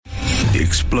The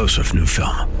explosive new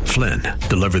film, Flynn,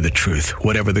 deliver the truth,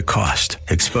 whatever the cost,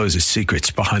 exposes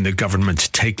secrets behind the government's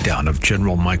takedown of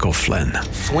General Michael Flynn.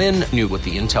 Flynn knew what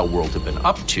the intel world had been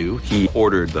up to. He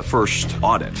ordered the first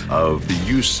audit of the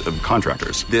use of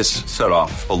contractors. This set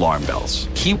off alarm bells.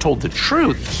 He told the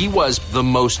truth. He was the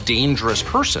most dangerous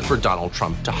person for Donald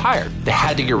Trump to hire. They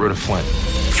had to get rid of Flynn.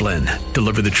 Flynn,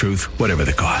 deliver the truth, whatever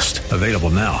the cost. Available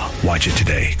now. Watch it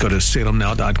today. Go to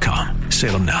salemnow.com.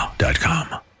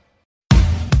 salemnow.com.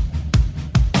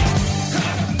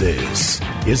 This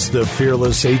is the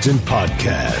Fearless Agent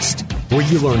Podcast, where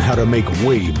you learn how to make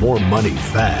way more money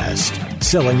fast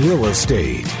selling real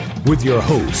estate with your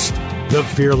host, the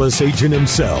Fearless Agent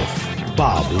himself,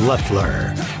 Bob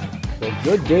Leffler. Well,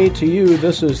 good day to you.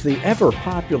 This is the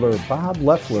ever-popular Bob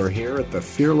Leffler here at the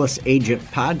Fearless Agent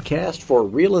Podcast for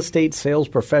real estate sales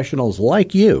professionals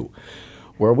like you,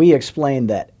 where we explain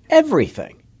that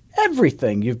everything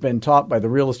you've been taught by the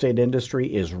real estate industry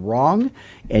is wrong,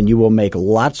 and you will make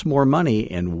lots more money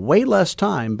in way less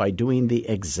time by doing the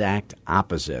exact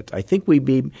opposite. I think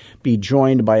we'd be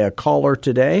joined by a caller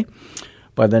today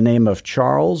by the name of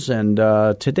Charles, and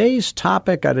today's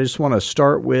topic I just want to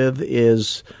start with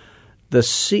is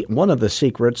one of the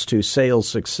secrets to sales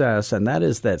success, and that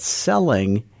is that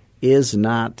selling is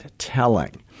not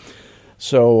telling.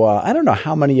 So I don't know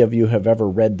how many of you have ever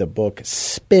read the book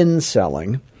Spin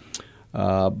Selling,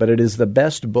 but it is the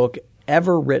best book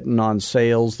ever written on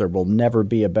sales. There will never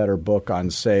be a better book on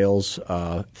sales.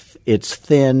 It's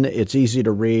thin. It's easy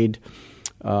to read.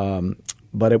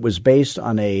 But it was based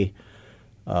on a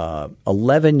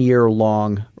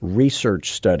 11-year-long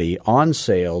research study on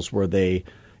sales where they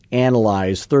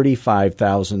analyzed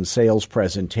 35,000 sales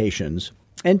presentations,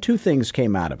 and two things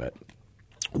came out of it.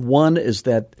 One is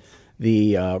that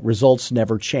the results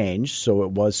never changed, so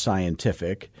it was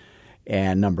scientific.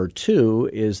 And number two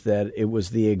is that it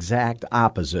was the exact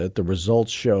opposite. The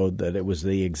results showed that it was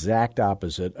the exact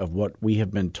opposite of what we have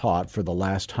been taught for the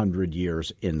last 100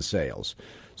 years in sales.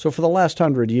 So for the last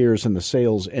 100 years in the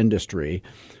sales industry,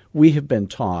 we have been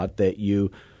taught that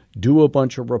you do a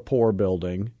bunch of rapport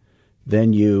building,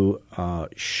 then you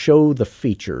show the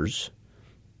features,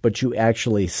 but you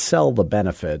actually sell the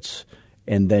benefits,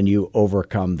 and then you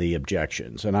overcome the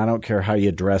objections. And I don't care how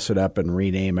you dress it up and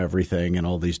rename everything and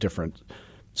all these different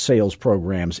sales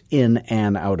programs in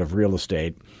and out of real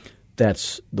estate.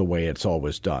 That's the way it's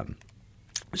always done.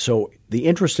 So the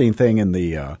interesting thing in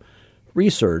the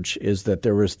research is that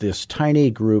there was this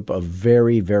tiny group of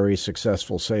very, very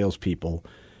successful salespeople,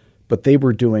 but they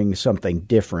were doing something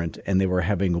different, and they were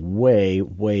having way,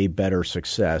 way better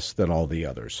success than all the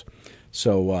others.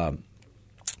 So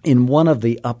in one of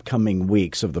the upcoming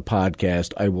weeks of the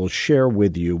podcast, I will share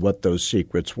with you what those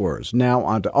secrets were. Now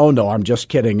on to, oh no, I'm just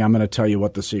kidding. I'm going to tell you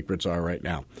what the secrets are right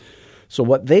now. So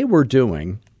what they were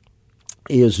doing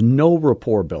is no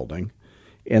rapport building,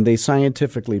 and they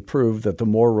scientifically proved that the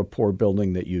more rapport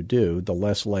building that you do, the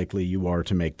less likely you are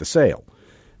to make the sale.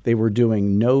 They were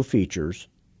doing no features,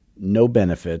 no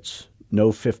benefits, no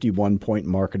 51-point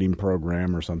marketing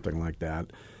program or something like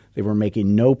that. They were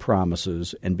making no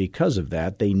promises, and because of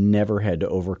that, they never had to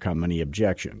overcome any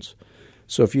objections.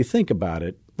 So if you think about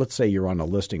it, let's say you're on a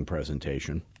listing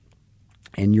presentation,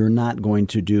 and you're not going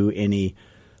to do any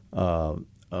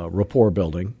rapport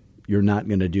building. You're not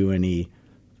going to do any,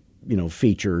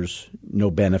 features,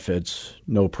 no benefits,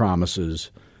 no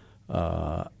promises.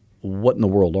 What in the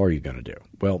world are you going to do?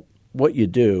 Well, what you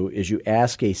do is you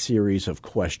ask a series of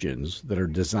questions that are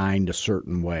designed a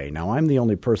certain way. Now, I'm the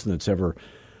only person that's ever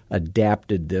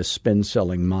adapted this spin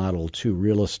selling model to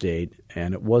real estate,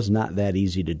 and it was not that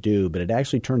easy to do, but it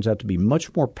actually turns out to be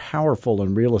much more powerful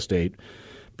in real estate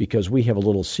because we have a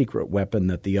little secret weapon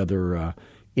that the other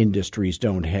industries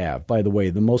don't have. By the way,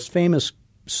 the most famous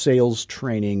sales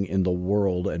training in the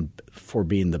world and for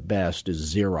being the best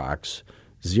is Xerox.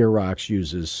 Xerox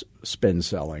uses spin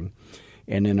selling.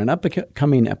 And in an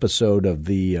upcoming episode of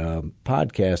the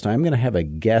podcast, I'm going to have a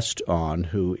guest on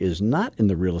who is not in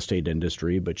the real estate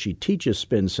industry, but she teaches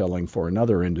spin selling for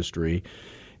another industry,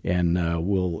 and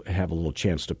we'll have a little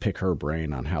chance to pick her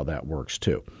brain on how that works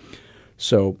too.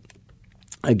 So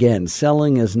again,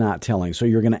 selling is not telling. So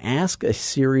you're going to ask a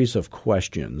series of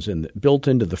questions, and built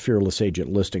into the Fearless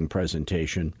Agent listing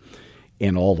presentation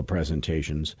and all the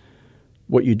presentations.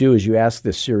 What you do is you ask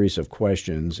this series of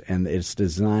questions, and it's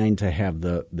designed to have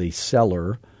the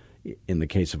seller, in the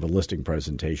case of a listing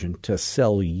presentation, to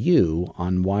sell you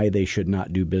on why they should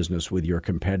not do business with your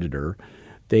competitor.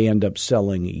 They end up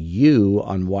selling you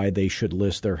on why they should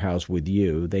list their house with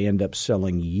you. They end up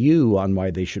selling you on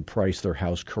why they should price their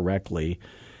house correctly.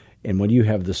 And when you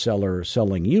have the seller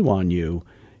selling you on you,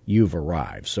 you've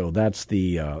arrived. So that's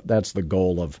the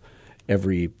goal of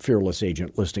every Fearless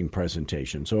Agent listing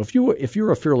presentation. So if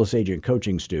you're a Fearless Agent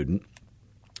coaching student,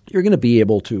 you're going to be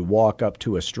able to walk up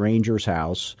to a stranger's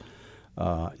house,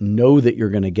 know that you're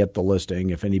going to get the listing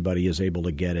if anybody is able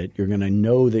to get it. You're going to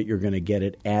know that you're going to get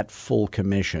it at full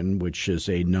commission, which is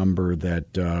a number that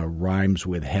rhymes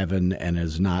with heaven and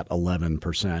is not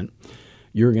 11%.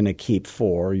 You're going to keep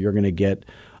 4. You're going to get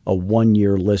a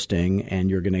 1-year listing, and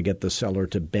you're going to get the seller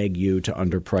to beg you to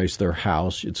underprice their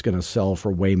house. It's going to sell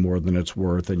for way more than it's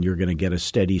worth, and you're going to get a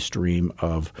steady stream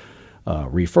of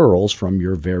referrals from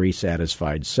your very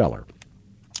satisfied seller.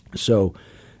 So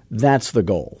that's the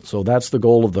goal. So that's the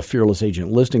goal of the Fearless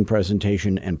Agent listing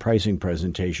presentation and pricing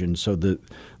presentation. So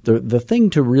the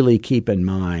thing to really keep in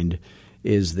mind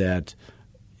is that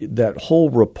whole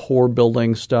rapport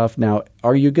building stuff. Now,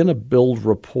 are you going to build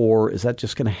rapport? Is that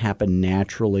just going to happen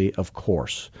naturally? Of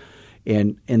course.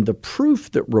 And the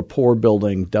proof that rapport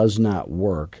building does not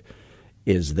work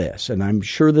is this, and I'm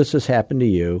sure this has happened to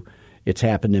you. It's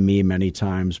happened to me many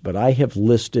times, but I have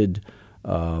listed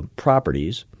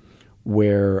properties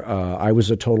where I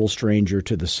was a total stranger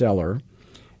to the seller,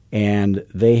 and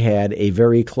they had a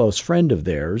very close friend of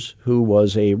theirs who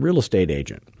was a real estate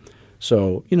agent.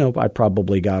 So, I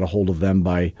probably got a hold of them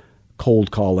by cold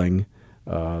calling.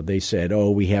 They said, "Oh,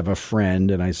 we have a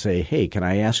friend." And I say, "Hey, can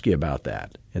I ask you about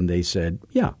that?" And they said,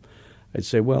 "Yeah." I'd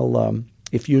say, "Well,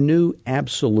 if you knew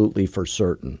absolutely for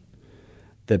certain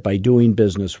that by doing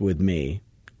business with me,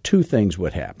 2 things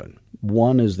would happen.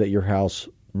 One is that your house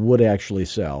would actually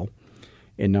sell.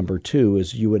 And number 2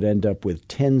 is you would end up with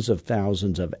tens of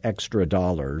thousands of extra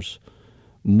dollars,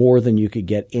 more than you could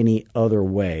get any other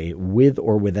way, with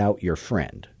or without your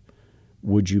friend.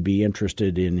 Would you be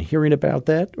interested in hearing about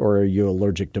that, or are you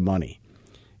allergic to money?"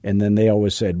 And then they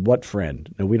always said, "What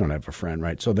friend?" No, we don't have a friend,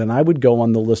 right? So then I would go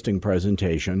on the listing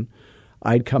presentation.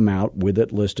 I'd come out with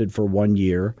it listed for 1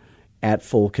 year at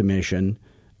full commission,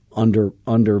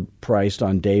 underpriced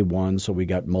on day 1, so we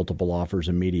got multiple offers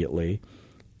immediately.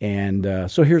 And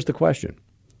so here's the question.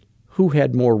 Who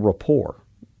had more rapport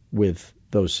with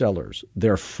those sellers?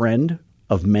 Their friend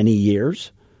of many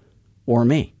years or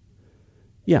me?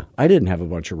 Yeah, I didn't have a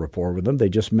bunch of rapport with them. They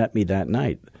just met me that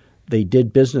night. They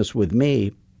did business with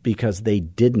me because they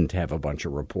didn't have a bunch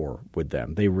of rapport with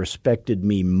them. They respected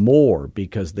me more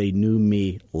because they knew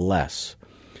me less.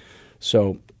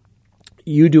 So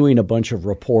you doing a bunch of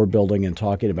rapport building and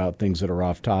talking about things that are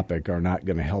off topic are not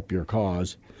going to help your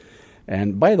cause.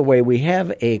 And by the way, we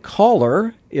have a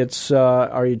caller. It's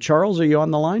Charles, are you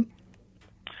on the line?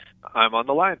 I'm on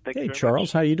the line. Thank you very Charles,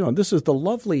 much. how you doing? This is the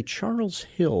lovely Charles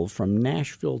Hill from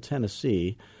Nashville,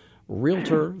 Tennessee,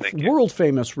 realtor,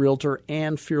 world-famous realtor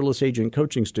and Fearless Agent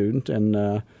coaching student.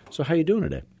 And so how you doing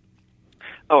today?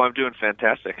 Oh, I'm doing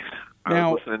fantastic. Now,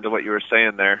 I was listening to what you were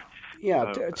saying there.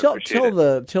 Yeah, tell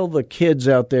the kids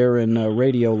out there in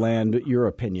Radio Land your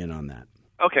opinion on that.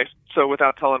 Okay, so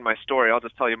without telling my story, I'll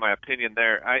just tell you my opinion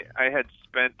there. I had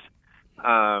spent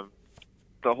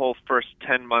the whole first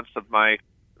 10 months of my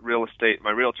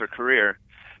realtor career,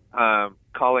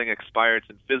 calling expireds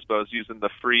and FSBOs using the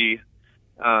free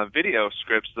video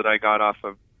scripts that I got off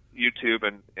of YouTube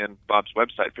and Bob's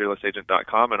website,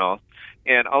 fearlessagent.com and all.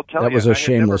 And I'll tell you, that was a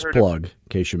shameless plug, in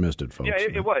case you missed it, folks. Yeah,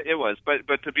 it was.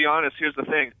 But to be honest, here's the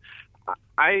thing: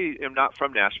 I am not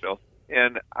from Nashville,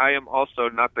 and I am also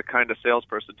not the kind of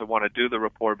salesperson to want to do the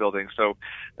rapport building. So,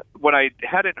 what I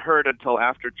hadn't heard until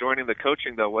after joining the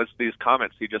coaching, though, was these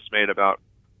comments he just made about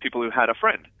people who had a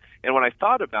friend. And when I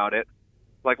thought about it,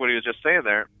 like what he was just saying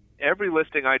there, every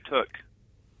listing I took,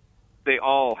 they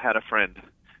all had a friend.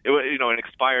 It was, an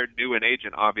expired knew an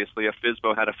agent, obviously. A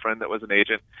FSBO had a friend that was an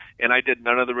agent. And I did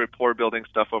none of the rapport building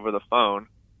stuff over the phone.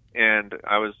 And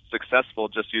I was successful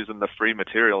just using the free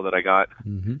material that I got.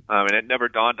 Mm-hmm. And it never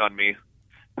dawned on me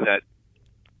that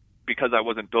because I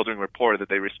wasn't building rapport that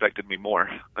they respected me more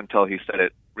until he said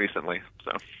it recently.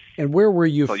 So. And where were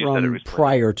you from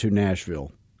prior to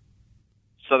Nashville?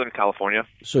 Southern California.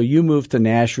 So you moved to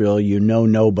Nashville, you know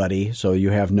nobody, so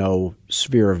you have no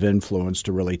sphere of influence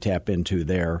to really tap into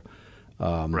there.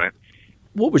 Right.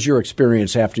 What was your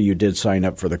experience after you did sign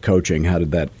up for the coaching? How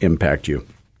did that impact you?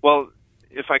 Well,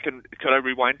 if I could I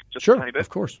rewind just a tiny bit? Of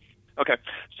course. Okay.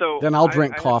 So then I'll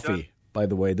drink coffee. By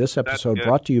the way, this episode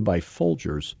brought to you by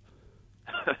Folgers.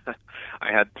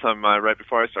 I had some right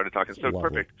before I started talking, so lovely.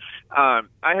 Perfect.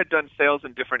 I had done sales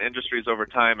in different industries over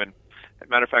time, and as a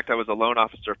matter of fact, I was a loan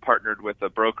officer partnered with a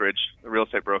brokerage, a real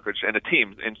estate brokerage, and a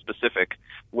team in specific,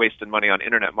 wasting money on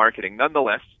internet marketing.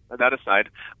 Nonetheless, that aside,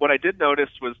 what I did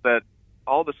notice was that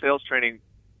all the sales training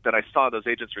that I saw those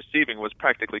agents receiving was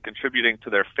practically contributing to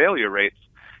their failure rates,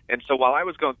 And so while I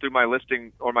was going through my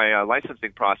listing or my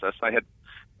licensing process, I had,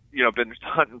 been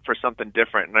hunting for something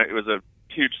different. And it was a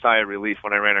huge sigh of relief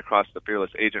when I ran across the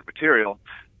Fearless Agent material.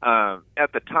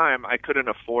 At the time, I couldn't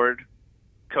afford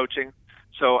coaching.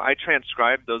 So I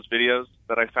transcribed those videos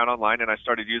that I found online, and I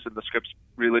started using the scripts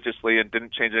religiously and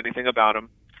didn't change anything about them.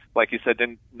 Like you said,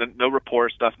 no rapport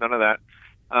stuff, none of that.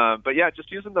 But yeah,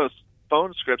 just using those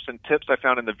phone scripts and tips I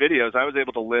found in the videos, I was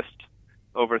able to list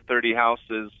over 30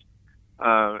 houses.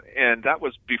 And that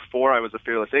was before I was a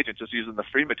Fearless Agent, just using the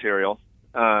free material.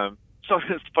 So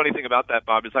the funny thing about that,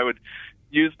 Bob, is I would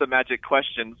use the magic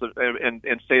questions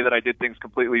and say that I did things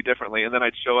completely differently, and then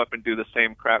I'd show up and do the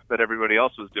same crap that everybody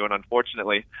else was doing,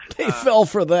 unfortunately. They fell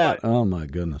for that. Oh, my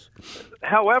goodness.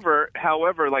 However,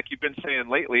 like you've been saying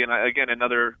lately, and again,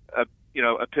 another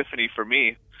epiphany for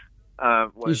me.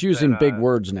 He's using big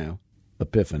words now,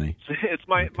 epiphany. It's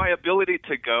my ability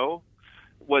to go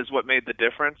was what made the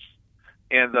difference,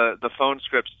 and the phone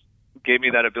scripts gave me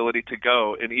that ability to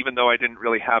go. And even though I didn't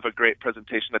really have a great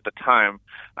presentation at the time,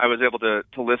 I was able to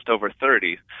list over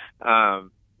 30.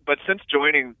 But since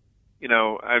joining,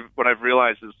 what I've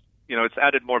realized is, it's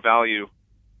added more value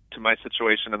to my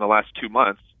situation in the last 2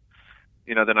 months,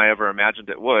 than I ever imagined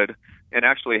it would. And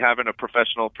actually having a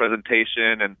professional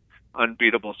presentation and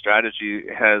unbeatable strategy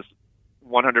has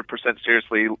 100%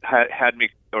 seriously had me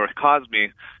or caused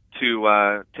me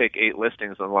to take 8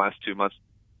 listings in the last 2 months,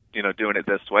 doing it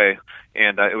this way.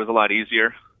 And it was a lot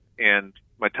easier, and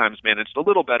my time's managed a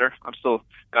little better. I'm still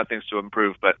got things to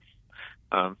improve, but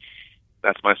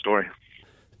that's my story.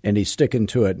 And he's sticking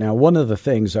to it. Now, one of the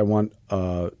things I want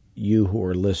you who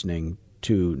are listening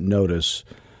to notice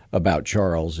about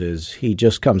Charles is he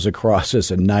just comes across as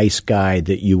a nice guy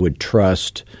that you would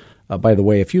trust. By the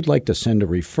way, if you'd like to send a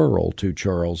referral to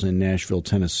Charles in Nashville,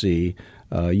 Tennessee,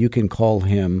 you can call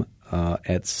him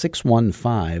at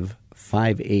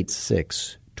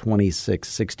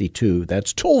 615-586-2662.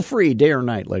 That's toll-free, day or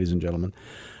night, ladies and gentlemen.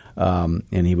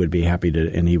 And he would be happy to,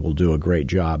 and he will do a great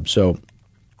job. So,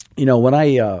 when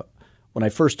I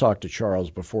first talked to Charles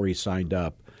before he signed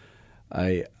up,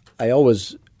 I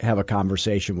always have a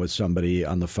conversation with somebody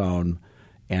on the phone,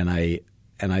 and I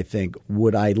think,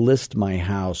 would I list my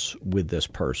house with this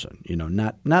person?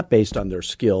 Not based on their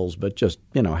skills, but just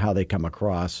how they come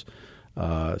across.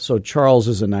 So Charles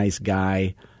is a nice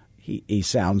guy. He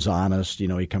sounds honest.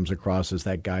 He comes across as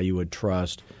that guy you would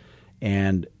trust,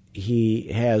 and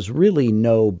he has really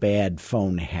no bad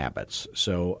phone habits.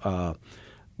 So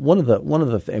one of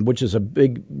the things, which is a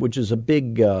big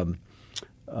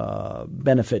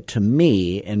benefit to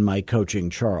me in my coaching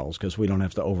Charles, because we don't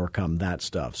have to overcome that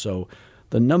stuff. So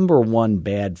the number one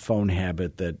bad phone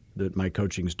habit that my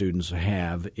coaching students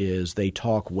have is they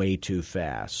talk way too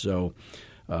fast. So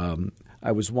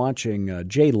I was watching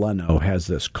Jay Leno has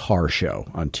this car show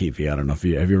on TV. I don't know if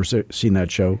have you ever seen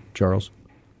that show, Charles?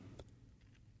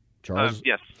 Charles?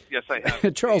 Yes, I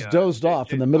have. Charles dozed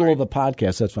off in the middle of the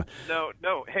podcast. That's fine. No.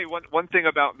 Hey, one thing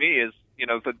about me is,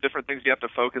 the different things you have to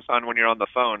focus on when you're on the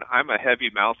phone. I'm a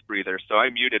heavy mouth breather, so I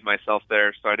muted myself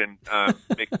there so I didn't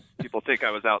make people think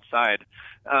I was outside.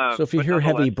 So if you hear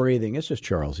heavy breathing, it's just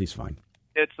Charles. He's fine.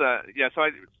 It's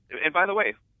and by the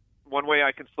way, one way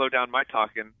I can slow down my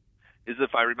talking is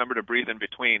if I remember to breathe in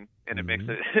between, and it makes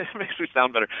me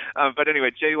sound better. But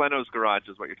anyway, Jay Leno's Garage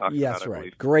is what you're talking about. That's right. I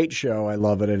believe. Great show. I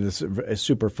love it, and it's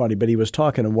super funny. But he was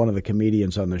talking to one of the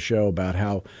comedians on the show about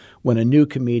how when a new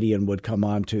comedian would come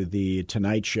on to the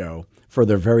Tonight Show for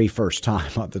their very first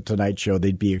time on the Tonight Show,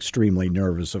 they'd be extremely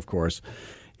nervous, of course.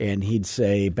 And he'd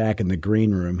say, back in the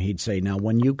green room, he'd say, now,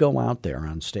 when you go out there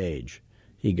on stage,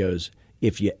 he goes,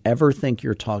 if you ever think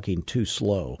you're talking too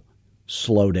slow,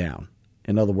 slow down.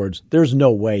 In other words, there's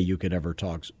no way you could ever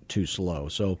talk too slow.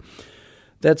 So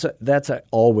that's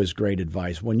always great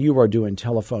advice. When you are doing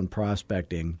telephone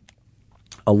prospecting,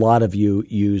 a lot of you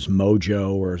use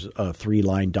Mojo or a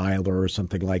 3-line dialer or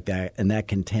something like that, and that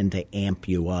can tend to amp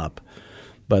you up.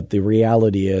 But the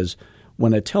reality is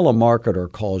when a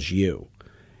telemarketer calls you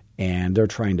and they're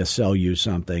trying to sell you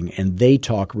something and they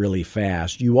talk really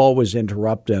fast, you always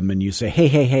interrupt them and you say,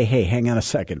 hey, hang on a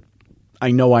second. I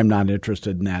know I'm not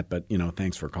interested in that, but,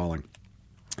 thanks for calling.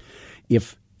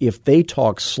 If they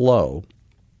talk slow,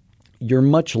 you're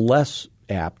much less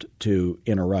apt to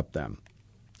interrupt them.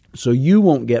 So you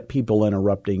won't get people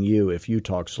interrupting you if you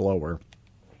talk slower,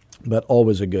 but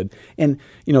always a good. And,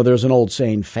 there's an old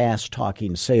saying,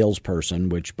 fast-talking salesperson,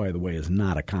 which, by the way, is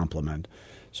not a compliment.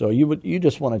 So you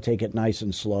just want to take it nice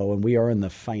and slow, and we are in the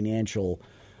financial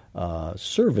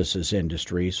services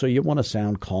industry, so you want to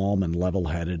sound calm and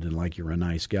level-headed and like you're a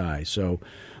nice guy. So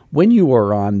when you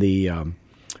are on the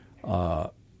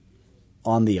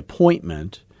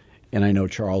appointment, and I know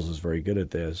Charles is very good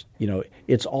at this,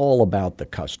 it's all about the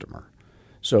customer.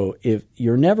 So if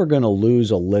you're never going to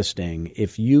lose a listing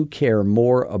if you care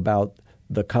more about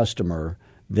the customer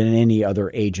than any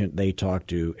other agent they talk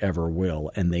to ever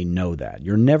will, and they know that.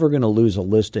 You're never going to lose a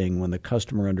listing when the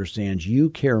customer understands you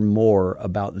care more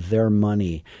about their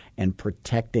money and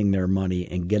protecting their money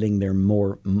and getting their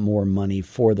more money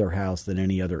for their house than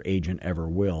any other agent ever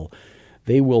will.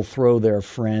 They will throw their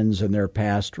friends and their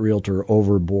past realtor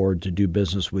overboard to do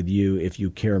business with you if you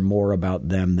care more about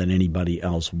them than anybody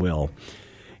else will.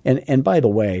 And by the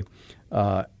way,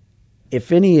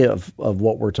 if any of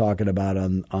what we're talking about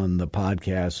on the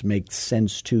podcast makes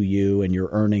sense to you and you're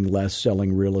earning less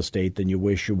selling real estate than you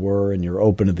wish you were and you're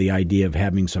open to the idea of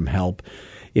having some help,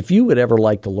 if you would ever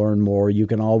like to learn more, you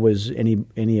can always,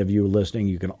 any of you listening,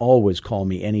 you can always call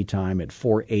me anytime at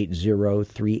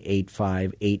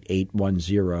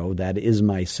 480-385-8810. That is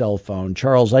my cell phone.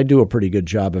 Charles, I do a pretty good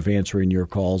job of answering your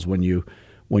calls when you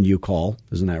call.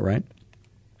 Isn't that right?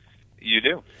 You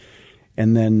do.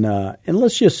 And then, and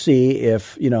let's just see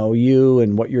if, you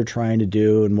and what you're trying to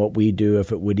do and what we do,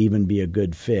 if it would even be a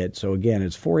good fit. So again,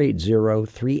 it's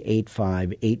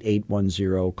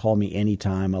 480-385-8810. Call me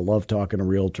anytime. I love talking to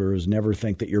realtors. Never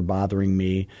think that you're bothering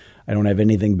me. I don't have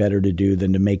anything better to do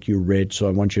than to make you rich. So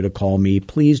I want you to call me.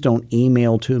 Please don't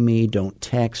email to me. Don't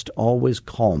text. Always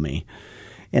call me.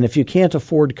 And if you can't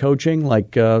afford coaching,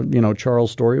 like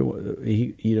Charles' story,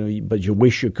 but you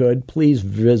wish you could, please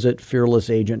visit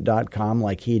fearlessagent.com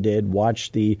like he did.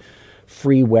 Watch the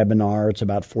free webinar. It's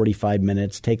about 45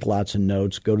 minutes. Take lots of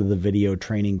notes. Go to the video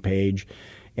training page.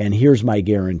 And here's my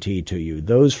guarantee to you.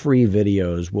 Those free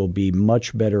videos will be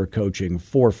much better coaching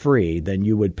for free than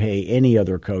you would pay any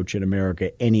other coach in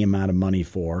America any amount of money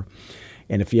for.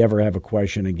 And if you ever have a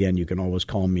question, again, you can always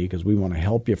call me because we want to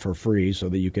help you for free so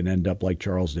that you can end up like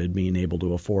Charles did, being able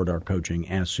to afford our coaching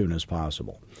as soon as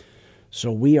possible.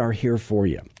 So we are here for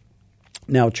you.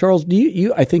 Now, Charles,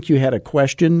 I think you had a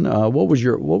question. What was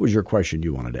your question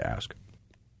you wanted to ask?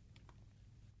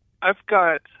 I've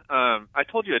got. I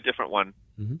told you a different one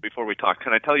before we talked.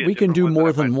 Can I tell you? We can do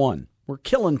more than one. We're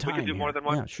killing time. We can do more than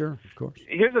one. Yeah, sure, of course.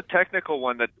 Here's a technical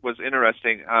one that was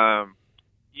interesting.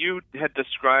 You had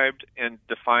described and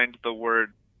defined the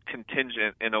word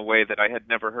contingent in a way that I had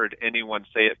never heard anyone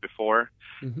say it before,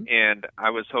 and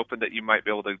I was hoping that you might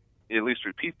be able to at least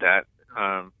repeat that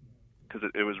because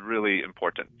it was really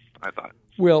important, I thought.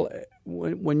 Well,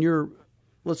 when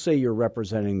let's say you're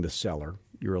representing the seller,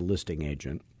 you're a listing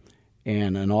agent,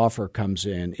 and an offer comes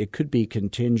in, it could be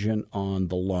contingent on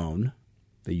the loan.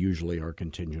 They usually are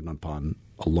contingent upon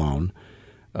a loan.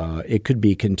 It could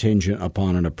be contingent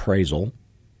upon an appraisal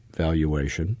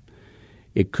valuation.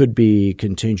 It could be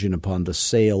contingent upon the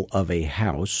sale of a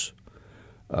house,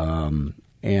 and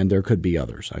there could be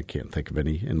others. I can't think of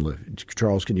any.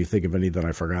 Charles, can you think of any that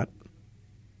I forgot?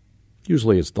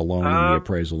 Usually it's the loan and the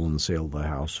appraisal and the sale of the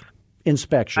house.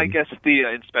 Inspection. I guess the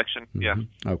inspection, yeah.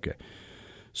 Okay.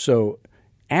 So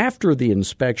after the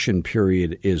inspection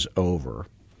period is over,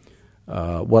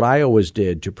 what I always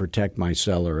did to protect my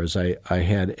seller is I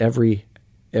had every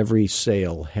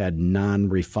sale had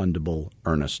non-refundable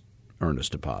earnest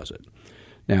deposit.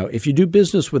 Now, if you do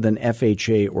business with an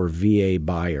FHA or VA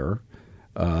buyer,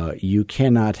 you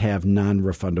cannot have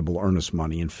non-refundable earnest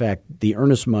money. In fact, the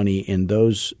earnest money in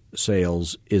those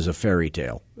sales is a fairy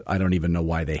tale. I don't even know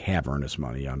why they have earnest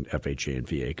money on FHA and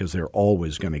VA because they're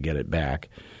always going to get it back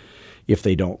if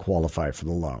they don't qualify for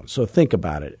the loan. So think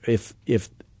about it. If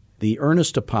the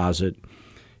earnest deposit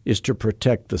is to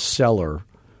protect the seller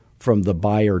from the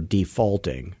buyer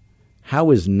defaulting, how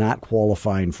is not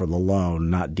qualifying for the loan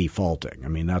not defaulting? I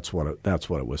mean, that's what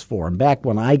it was for. And back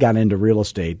when I got into real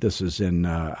estate, this is in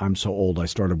I'm so old. I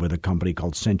started with a company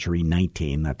called Century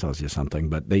 19. That tells you something.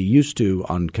 But they used to,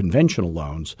 on conventional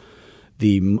loans,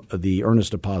 the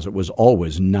earnest deposit was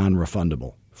always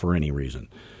non-refundable for any reason.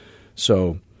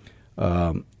 So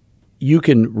you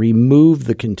can remove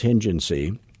the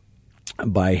contingency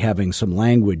by having some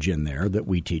language in there that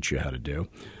we teach you how to do.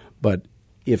 But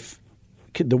if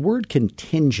the word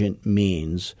contingent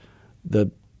means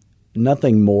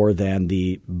nothing more than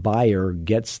the buyer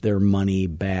gets their money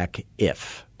back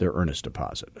if their earnest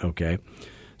deposit. Okay,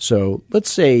 so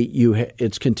let's say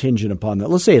it's contingent upon that.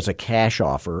 Let's say it's a cash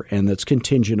offer and that's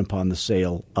contingent upon the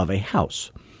sale of a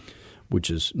house,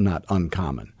 which is not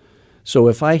uncommon. So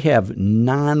if I have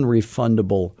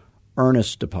non-refundable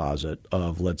earnest deposit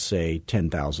of, let's say,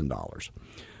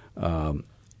 $10,000.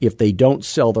 If they don't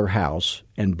sell their house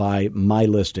and buy my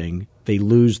listing, they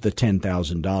lose the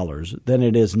 $10,000, then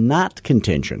it is not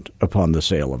contingent upon the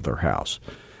sale of their house.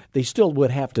 They still would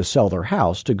have to sell their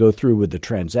house to go through with the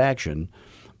transaction,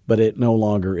 but it no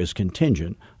longer is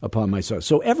contingent upon my sale.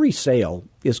 So every sale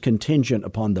is contingent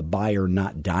upon the buyer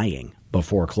not dying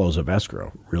before close of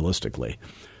escrow, realistically.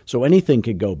 So anything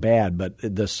could go bad, but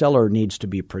the seller needs to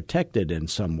be protected in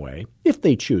some way if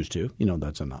they choose to.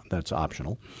 That's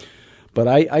optional. But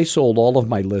I sold all of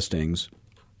my listings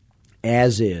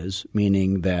as is,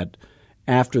 meaning that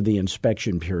after the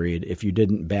inspection period, if you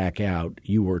didn't back out,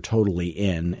 you were totally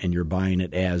in and you're buying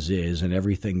it as is, and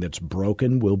everything that's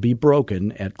broken will be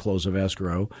broken at close of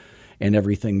escrow, and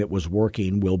everything that was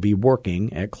working will be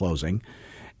working at closing.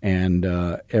 And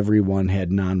everyone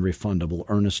had non-refundable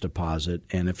earnest deposit.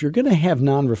 And if you're going to have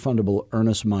non-refundable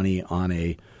earnest money on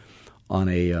a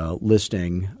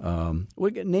listing,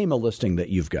 name a listing that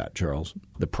you've got, Charles,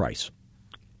 the price.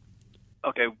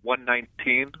 Okay,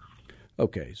 $119.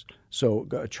 Okay, so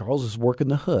Charles is working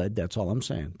the hood. That's all I'm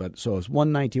saying. But so it's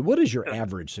 $119. What is your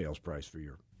average sales price for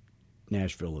your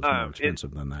Nashville? Is more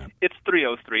expensive than that. It's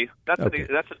 $303. That's okay.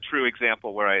 That's a true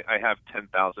example where I have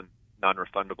 $10,000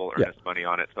 non-refundable earnest money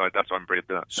on it. So that's why I'm bringing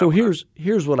that. So here's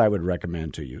what I would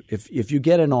recommend to you. If you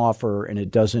get an offer and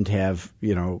it doesn't have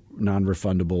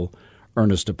non-refundable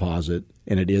earnest deposit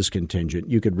and it is contingent,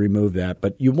 you could remove that.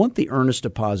 But you want the earnest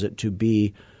deposit to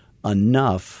be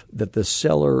enough that the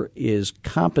seller is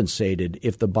compensated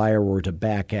if the buyer were to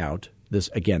back out. This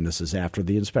is after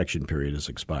the inspection period has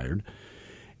expired,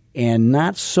 and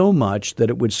not so much that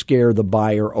it would scare the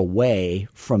buyer away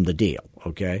from the deal.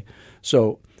 Okay,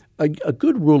 so a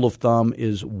good rule of thumb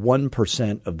is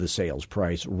 1% of the sales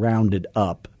price rounded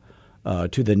up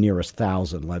to the nearest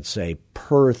thousand, let's say,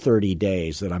 per 30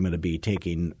 days that I'm going to be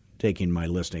taking my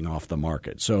listing off the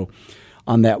market. So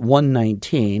on that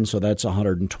 119, so that's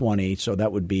 120, so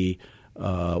that would be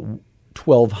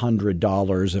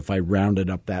 $1,200 if I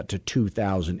rounded up that to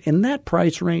 $2,000. In that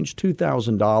price range,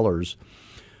 $2,000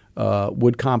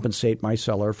 would compensate my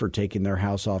seller for taking their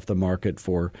house off the market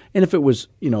for, and if it was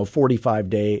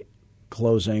 45-day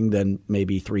closing, then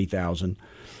maybe $3,000.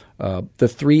 The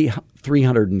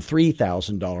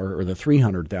 $303,000 or the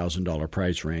 $300,000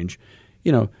 price range,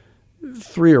 $3,000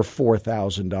 or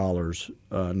 $4,000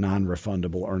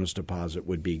 non-refundable earnest deposit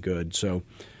would be good. So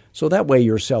that way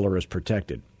your seller is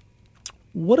protected.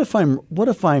 What if I'm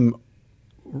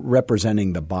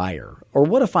representing the buyer, or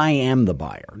what if I am the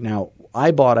buyer? Now,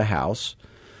 I bought a house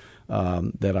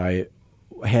that I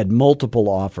had multiple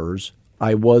offers.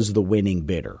 I was the winning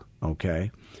bidder. Okay,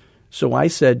 so I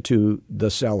said to the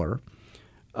seller,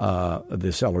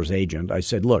 the seller's agent, I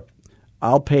said, "Look,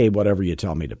 I'll pay whatever you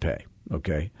tell me to pay.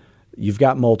 Okay." You've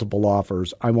got multiple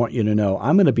offers. I want you to know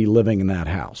I'm going to be living in that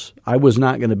house. I was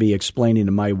not going to be explaining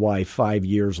to my wife 5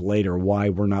 years later why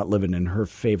we're not living in her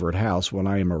favorite house when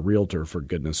I am a realtor, for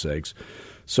goodness sakes.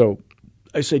 So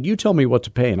I said, you tell me what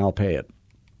to pay and I'll pay it.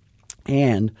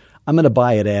 And I'm going to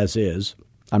buy it as is.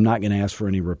 I'm not going to ask for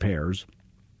any repairs.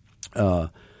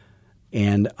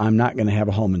 And I'm not going to have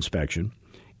a home inspection.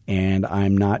 And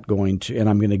I'm going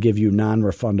to give you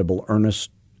non-refundable earnest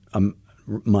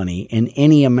money in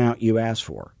any amount you ask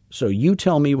for. So you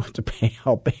tell me what to pay,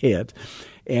 I'll pay it.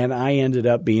 And I ended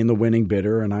up being the winning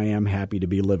bidder, and I am happy to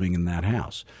be living in that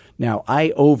house. Now,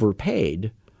 I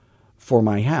overpaid for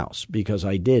my house because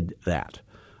I did that.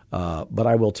 But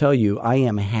I will tell you, I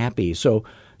am happy. So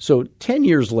 10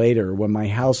 years later, when my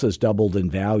house has doubled in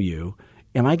value,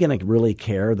 am I going to really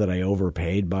care that I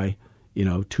overpaid by,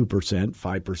 2%,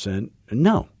 5%?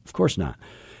 No, of course not.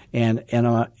 And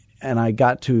I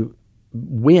got to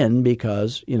win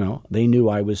because, they knew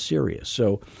I was serious.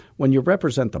 So when you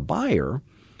represent the buyer,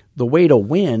 the way to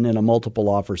win in a multiple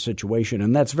offer situation,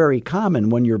 and that's very common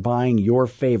when you're buying your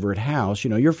favorite house.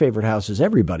 Your favorite house is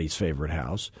everybody's favorite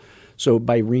house. So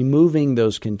by removing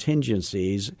those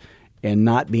contingencies and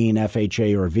not being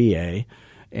FHA or VA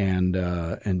and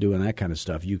doing that kind of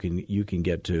stuff, you can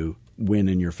get to win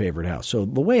in your favorite house. So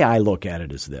the way I look at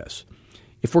it is this.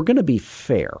 If we're going to be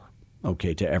fair,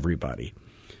 to everybody,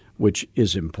 which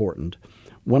is important,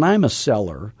 when I'm a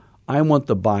seller, I want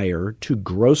the buyer to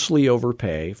grossly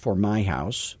overpay for my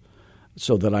house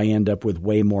so that I end up with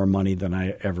way more money than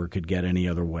I ever could get any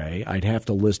other way. I'd have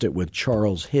to list it with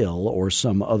Charles Hill or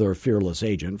some other fearless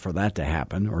agent for that to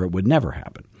happen, or it would never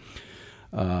happen.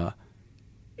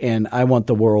 And I want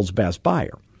the world's best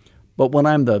buyer. But when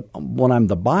I'm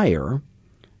the buyer,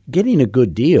 getting a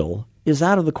good deal is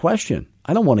out of the question.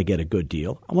 I don't want to get a good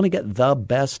deal. I want to get the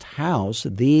best house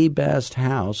of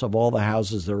all the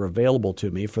houses that are available to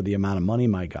me for the amount of money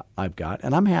I've got,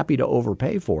 and I'm happy to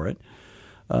overpay for it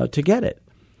to get it.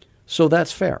 So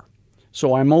that's fair.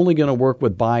 So I'm only going to work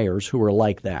with buyers who are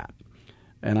like that,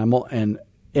 and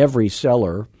every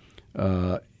seller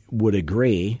would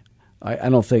agree I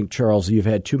don't think, Charles, you've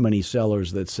had too many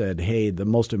sellers that said, hey, the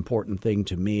most important thing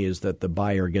to me is that the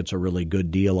buyer gets a really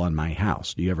good deal on my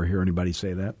house. Do you ever hear anybody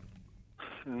say that?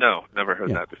 No, never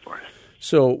heard that before.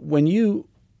 So when you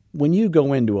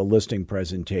go into a listing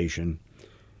presentation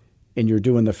and you're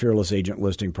doing the Fearless Agent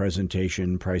listing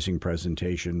presentation, pricing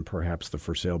presentation, perhaps the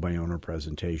for sale by owner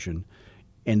presentation,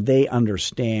 and they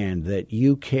understand that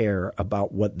you care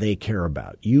about what they care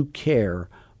about. You care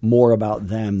more about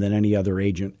them than any other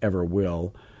agent ever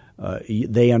will.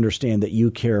 They understand that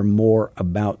you care more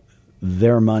about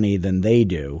their money than they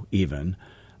do even.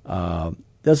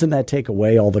 Doesn't that take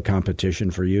away all the competition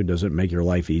for you? Does it make your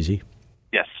life easy?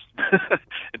 Yes.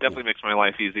 It definitely makes my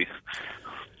life easy.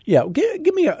 Yeah.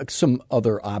 Give me some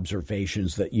other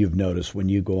observations that you've noticed when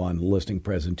you go on listing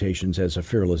presentations as a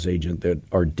Fearless Agent that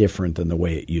are different than the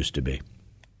way it used to be.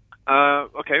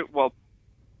 Okay. Well,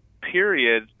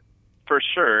 period, for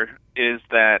sure, is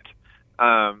that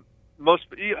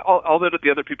all that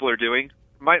the other people are doing,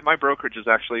 my brokerage is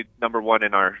actually number one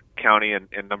in our county and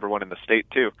number one in the state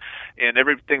too. And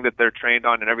everything that they're trained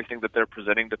on and everything that they're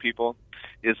presenting to people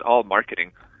is all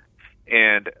marketing.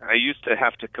 And I used to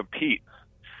have to compete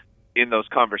in those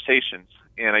conversations,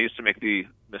 and I used to make the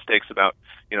mistakes about,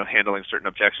 handling certain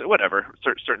objections, whatever,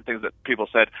 certain things that people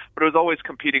said, but it was always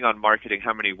competing on marketing,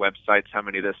 how many websites, how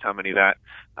many this, how many that.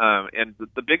 And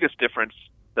the biggest difference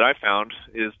that I found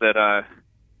is that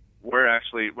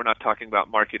we're not talking about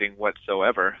marketing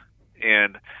whatsoever.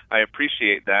 And I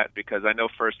appreciate that because I know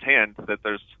firsthand that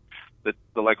there's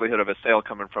the likelihood of a sale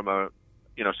coming from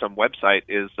some website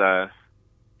is,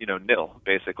 nil,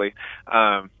 basically.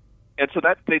 And so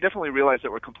that they definitely realize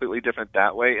that we're completely different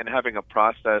that way, and having a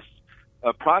process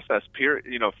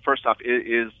first off, it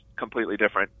is completely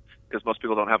different because most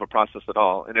people don't have a process at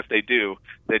all. And if they do,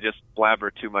 they just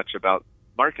blabber too much about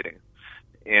marketing.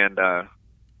 And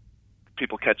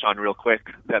people catch on real quick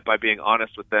that by being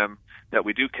honest with them, that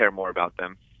we do care more about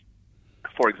them,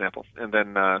 for example. And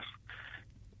then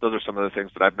those are some of the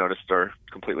things that I've noticed are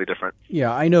completely different.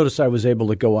 Yeah, I noticed I was able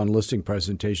to go on listing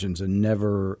presentations and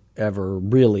never, ever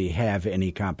really have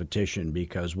any competition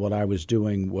because what I was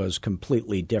doing was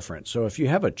completely different. So if you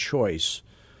have a choice,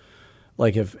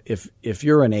 like if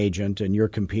you're an agent and you're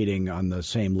competing on the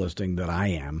same listing that I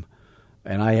am,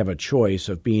 and I have a choice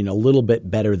of being a little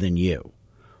bit better than you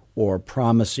or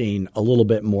promising a little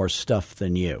bit more stuff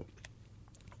than you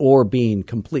or being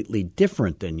completely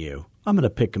different than you, I'm going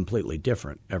to pick completely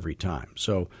different every time.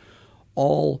 So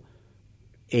all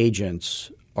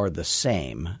agents are the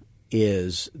same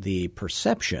is the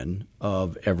perception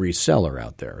of every seller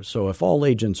out there. So if all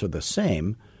agents are the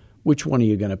same, which one are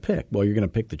you going to pick? Well, you're going to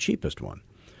pick the cheapest one.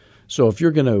 So if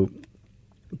you're going to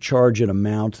charge an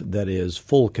amount that is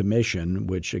full commission,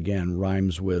 which again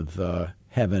rhymes with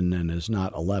heaven and is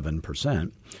not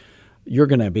 11%, you're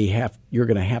going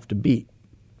to have to be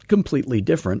completely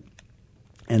different.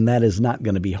 And that is not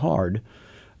going to be hard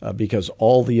because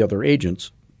all the other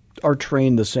agents are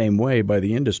trained the same way by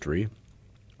the industry.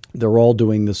 They're all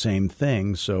doing the same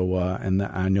thing. So, and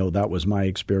I know that was my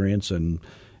experience, and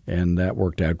that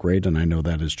worked out great. And I know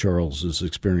that is Charles's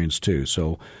experience too.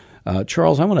 So,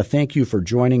 Charles, I want to thank you for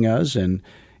joining us. And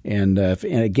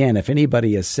again, if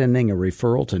anybody is sending a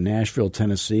referral to Nashville,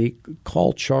 Tennessee,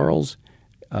 call Charles.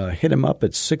 Hit him up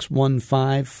at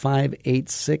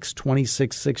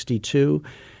 615-586-2662.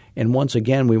 And once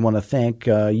again, we want to thank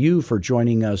you for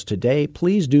joining us today.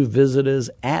 Please do visit us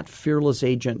at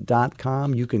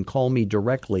fearlessagent.com. You can call me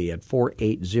directly at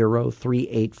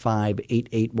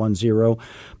 480-385-8810.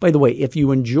 By the way, if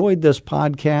you enjoyed this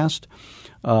podcast,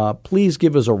 please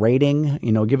give us a rating.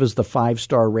 Give us the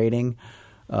 5-star rating.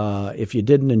 If you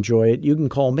didn't enjoy it, you can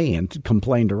call me and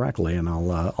complain directly, and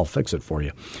I'll fix it for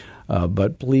you.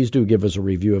 But please do give us a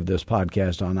review of this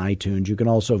podcast on iTunes. You can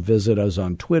also visit us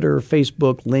on Twitter,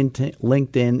 Facebook,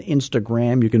 LinkedIn,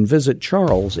 Instagram. You can visit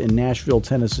Charles in Nashville,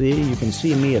 Tennessee. You can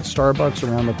see me at Starbucks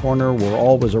around the corner. We're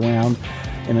always around.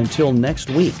 And until next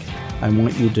week, I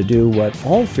want you to do what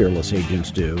all fearless agents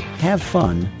do. Have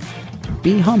fun,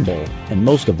 be humble, and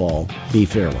most of all, be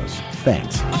fearless.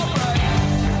 Thanks.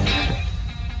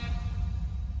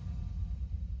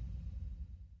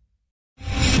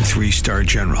 3-star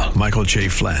General Michael J.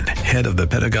 Flynn, head of the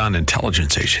Pentagon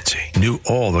Intelligence Agency, knew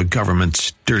all the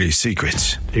government's dirty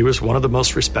secrets. He was one of the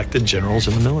most respected generals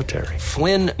in the military.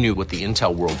 Flynn knew what the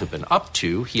intel world had been up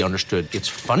to. He understood its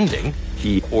funding.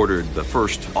 He ordered the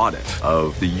first audit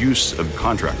of the use of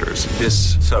contractors.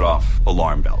 This set off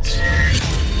alarm bells.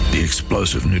 The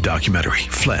explosive new documentary,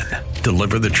 Flynn,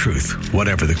 deliver the truth,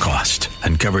 whatever the cost,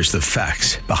 uncovers the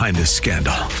facts behind the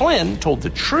scandal. Flynn told the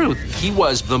truth. He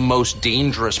was the most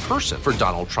dangerous person for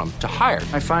Donald Trump to hire.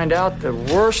 I find out the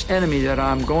worst enemy that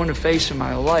I'm going to face in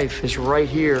my life is right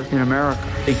here in America.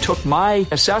 They took my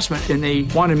assessment and they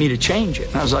wanted me to change it.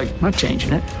 And I was like, I'm not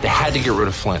changing it. They had to get rid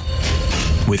of Flynn.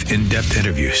 With in-depth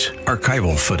interviews,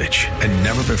 archival footage, and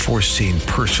never-before-seen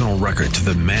personal records of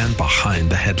the man behind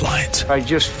the headlines. I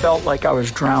just felt like I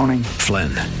was drowning. Flynn,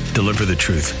 deliver the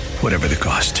truth, whatever the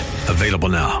cost. Available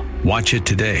now. Watch it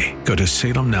today. Go to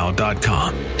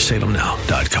salemnow.com.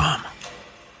 salemnow.com.